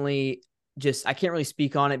personally I can't really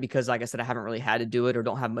speak on it because, like I said, I haven't really had to do it or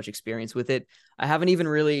don't have much experience with it. I haven't even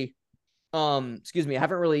really, I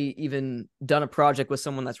haven't really even done a project with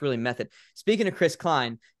someone that's really method. Speaking of Chris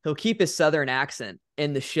Klein, he'll keep his Southern accent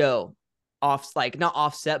in the show. Not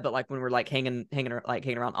offset, but like when we're like hanging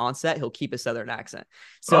around on set, he'll keep a Southern accent.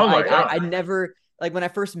 So I never like when I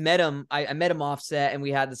first met him, I met him off set and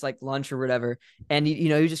we had this like lunch or whatever. And he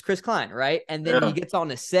was just Chris Klein, right? And then he gets on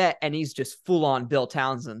the set and he's just full on Bill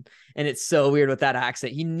Townsend. And it's so weird with that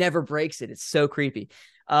accent. He never breaks it. It's so creepy.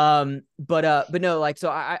 But no, like, so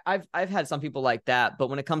I've had some people like that, but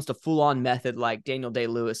when it comes to full on method, like Daniel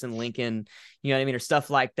Day-Lewis and Lincoln, you know what I mean? Or stuff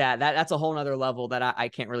like that's a whole nother level that I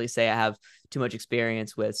can't really say I have too much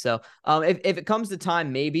experience with. So, if it comes to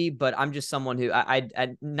time, maybe, but I'm just someone who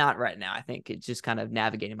I not right now. I think it's just kind of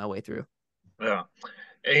navigating my way through. Yeah.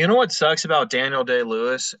 You know what sucks about Daniel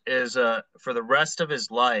Day-Lewis is for the rest of his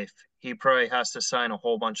life, he probably has to sign a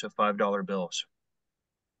whole bunch of $5 bills.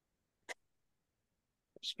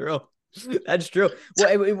 It's true. That's true.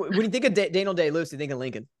 Well, when you think of Daniel Day-Lewis, you think of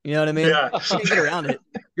Lincoln. You know what I mean? Yeah. You can't get around it.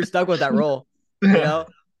 You're stuck with that role. You know?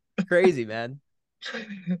 Crazy, man.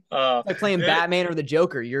 It's like playing Batman or the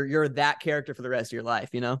Joker. You're that character for the rest of your life,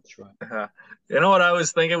 you know? That's right. You know what I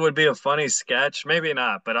was thinking would be a funny sketch? Maybe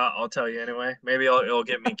not, but I'll tell you anyway. Maybe it'll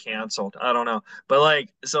get me canceled. I don't know. But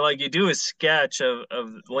like, so like you do a sketch of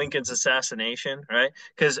Lincoln's assassination, right?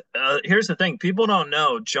 Because here's the thing. People don't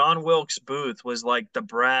know John Wilkes Booth was like the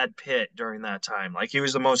Brad Pitt during that time. Like he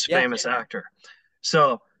was the most famous actor.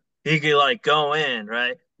 So he could like go in,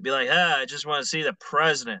 right? Be like, I just want to see the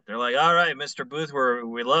president. They're like, all right, Mr. Booth,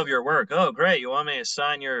 we love your work. Oh, great. You want me to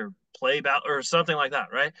sign your play about or something like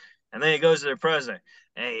that, right? And then he goes to the president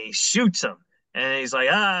and he shoots him. And he's like,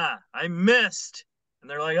 I missed. And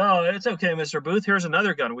they're like, oh, it's okay, Mr. Booth. Here's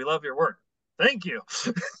another gun. We love your work. Thank you.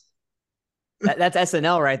 That's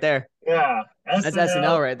SNL right there. Yeah. That's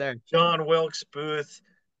SNL right there. John Wilkes Booth.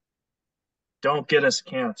 Don't get us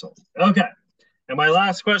canceled. Okay. And my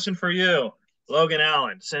last question for you, Logan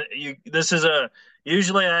Allen.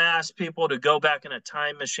 Usually I ask people to go back in a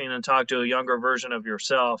time machine and talk to a younger version of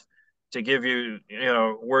yourself to give you,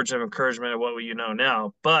 words of encouragement of what you know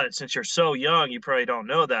now. But since you're so young, you probably don't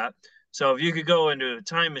know that. So if you could go into a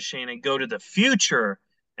time machine and go to the future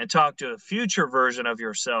and talk to a future version of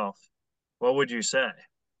yourself, what would you say?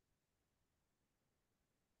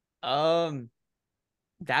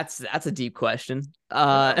 That's a deep question.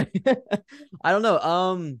 I don't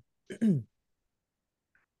know.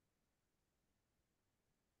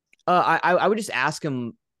 I would just ask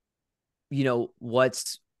him,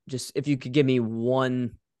 what's just if you could give me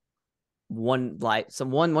one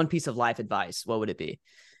piece of life advice, what would it be?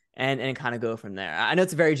 And kind of go from there. I know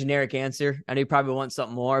it's a very generic answer. I know you probably want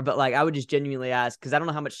something more, but like I would just genuinely ask because I don't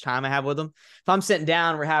know how much time I have with him. If I'm sitting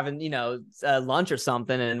down, we're having lunch or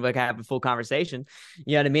something, and we can have a full conversation.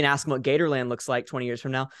 You know what I mean? Ask him what Gatorland looks like 20 years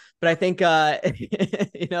from now. But I think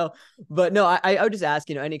But no, I would just ask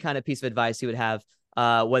any kind of piece of advice he would have.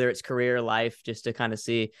 Whether it's career or life, just to kind of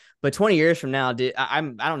see. But 20 years from now, I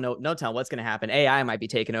don't know, no telling what's going to happen. AI might be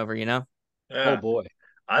taking over, Yeah. Oh boy.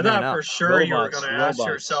 I thought for sure you were going to ask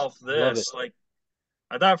yourself this. Like,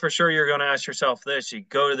 I thought for sure you were going to ask yourself this. You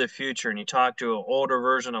go to the future and you talk to an older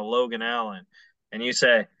version of Logan Allen, and you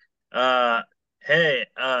say, "Hey,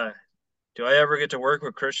 do I ever get to work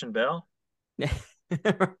with Christian Bale?"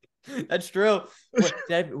 That's true.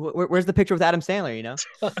 Where's the picture with Adam Sandler?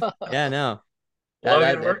 Yeah, no.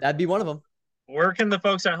 That'd be one of them. Where can the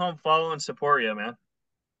folks at home follow and support you, man?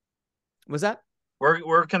 Was that?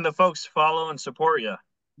 Where can the folks follow and support you?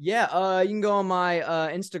 Yeah, you can go on my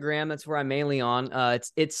Instagram. That's where I'm mainly on.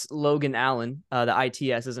 It's Logan Allen. The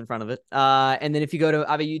ITS is in front of it. And then if you go to,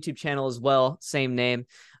 I have a YouTube channel as well, same name.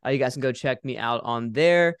 You guys can go check me out on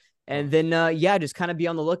there. And then just kind of be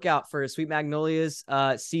on the lookout for Sweet Magnolias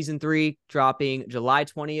season 3 dropping July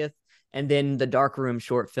 20th. And then the Dark Room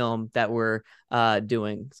short film that we're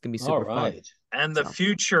doing. It's gonna be super fun. And the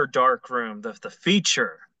future Dark Room, the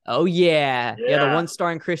feature. Oh yeah, the one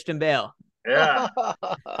starring Christian Bale. Yeah.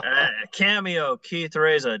 Cameo, Keith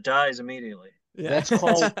Reza dies immediately. Yeah. That's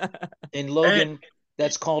called in Logan.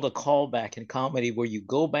 That's called a callback in comedy, where you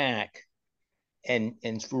go back and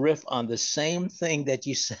riff on the same thing that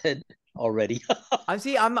you said already. I'm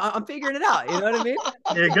figuring it out. You know what I mean?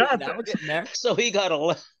 You got that. We're getting there. So he got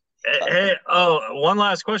a. Hey, one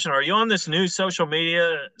last question. Are you on this new social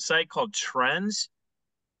media site called Trends?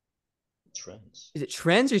 Is it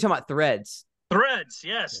Trends or are you talking about Threads? Threads,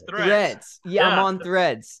 yes, Threads. Yeah, I'm on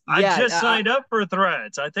Threads. I just signed up for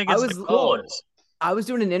Threads. I think it's the coolest. I was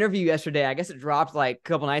doing an interview yesterday. I guess it dropped like a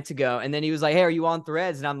couple nights ago. And then he was like, "Hey, are you on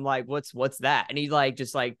Threads?" And I'm like, "What's that?" And he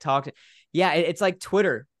just talked. Yeah, it's like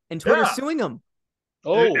Twitter. And Twitter's suing him.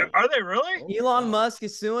 Oh, are they really? Elon Musk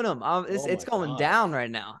is suing him. It's going down right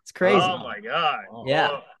now. It's crazy. Oh my god. Yeah.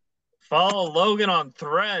 Well, Follow Logan on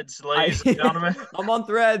Threads, ladies and gentlemen. I'm on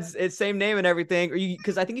Threads. It's same name and everything. Or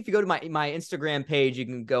because I think if you go to my Instagram page, you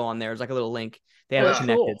can go on there. There's like a little link. They have it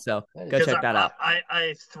connected. Cool. So go check that out.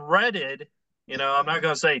 I threaded, I'm not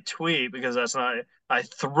gonna say tweet because that's not. I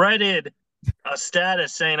threaded a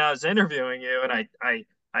status saying I was interviewing you, and I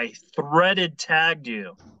threaded tagged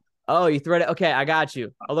you. Oh, you threaded? Okay, I got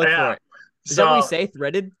you. I'll look for it. Is that what we say?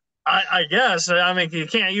 Threaded? I guess. I mean, you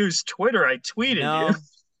can't use Twitter. I tweeted you.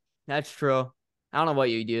 That's true. I don't know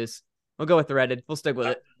what you use. We'll go with threaded. We'll stick with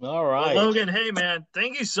it. All right. Well, Logan, hey, man,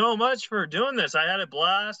 thank you so much for doing this. I had a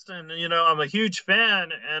blast, and, I'm a huge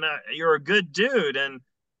fan, and you're a good dude, and,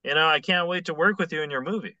 I can't wait to work with you in your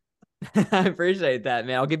movie. I appreciate that,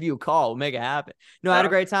 man. I'll give you a call. We'll make it happen. No, I had a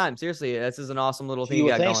great time. Seriously, this is an awesome little thing you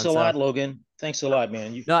got thanks going. Thanks a lot, Logan. Thanks a lot,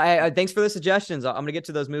 man. Thanks for the suggestions. I'm going to get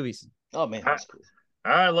to those movies. Oh, man, that's cool.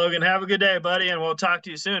 All right, Logan, have a good day, buddy, and we'll talk to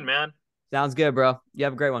you soon, man. Sounds good, bro. You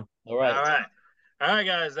have a great one. All right. All right,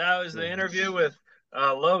 guys. That was the interview with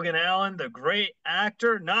Logan Allen, the great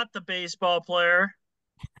actor, not the baseball player.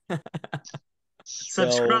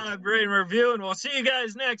 Subscribe, rate, and review, and we'll see you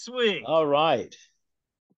guys next week. All right.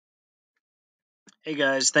 Hey,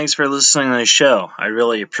 guys. Thanks for listening to the show. I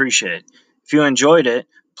really appreciate it. If you enjoyed it,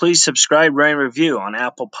 please subscribe, rate, and review on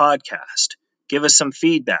Apple Podcast. Give us some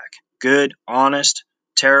feedback. Good, honest,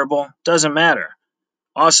 terrible, doesn't matter.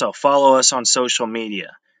 Also, follow us on social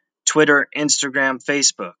media. Twitter, Instagram,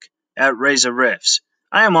 Facebook, @RazaRiffs.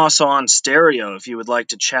 I am also on Stereo if you would like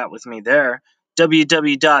to chat with me there.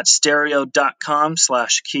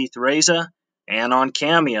 www.stereo.com/KeithRaza and on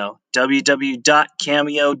Cameo,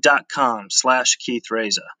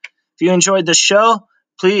 www.cameo.com/KeithRaza. If you enjoyed the show,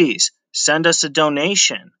 please send us a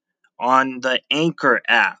donation on the Anchor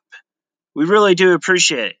app. We really do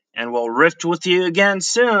appreciate it, and we'll riff with you again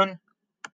soon.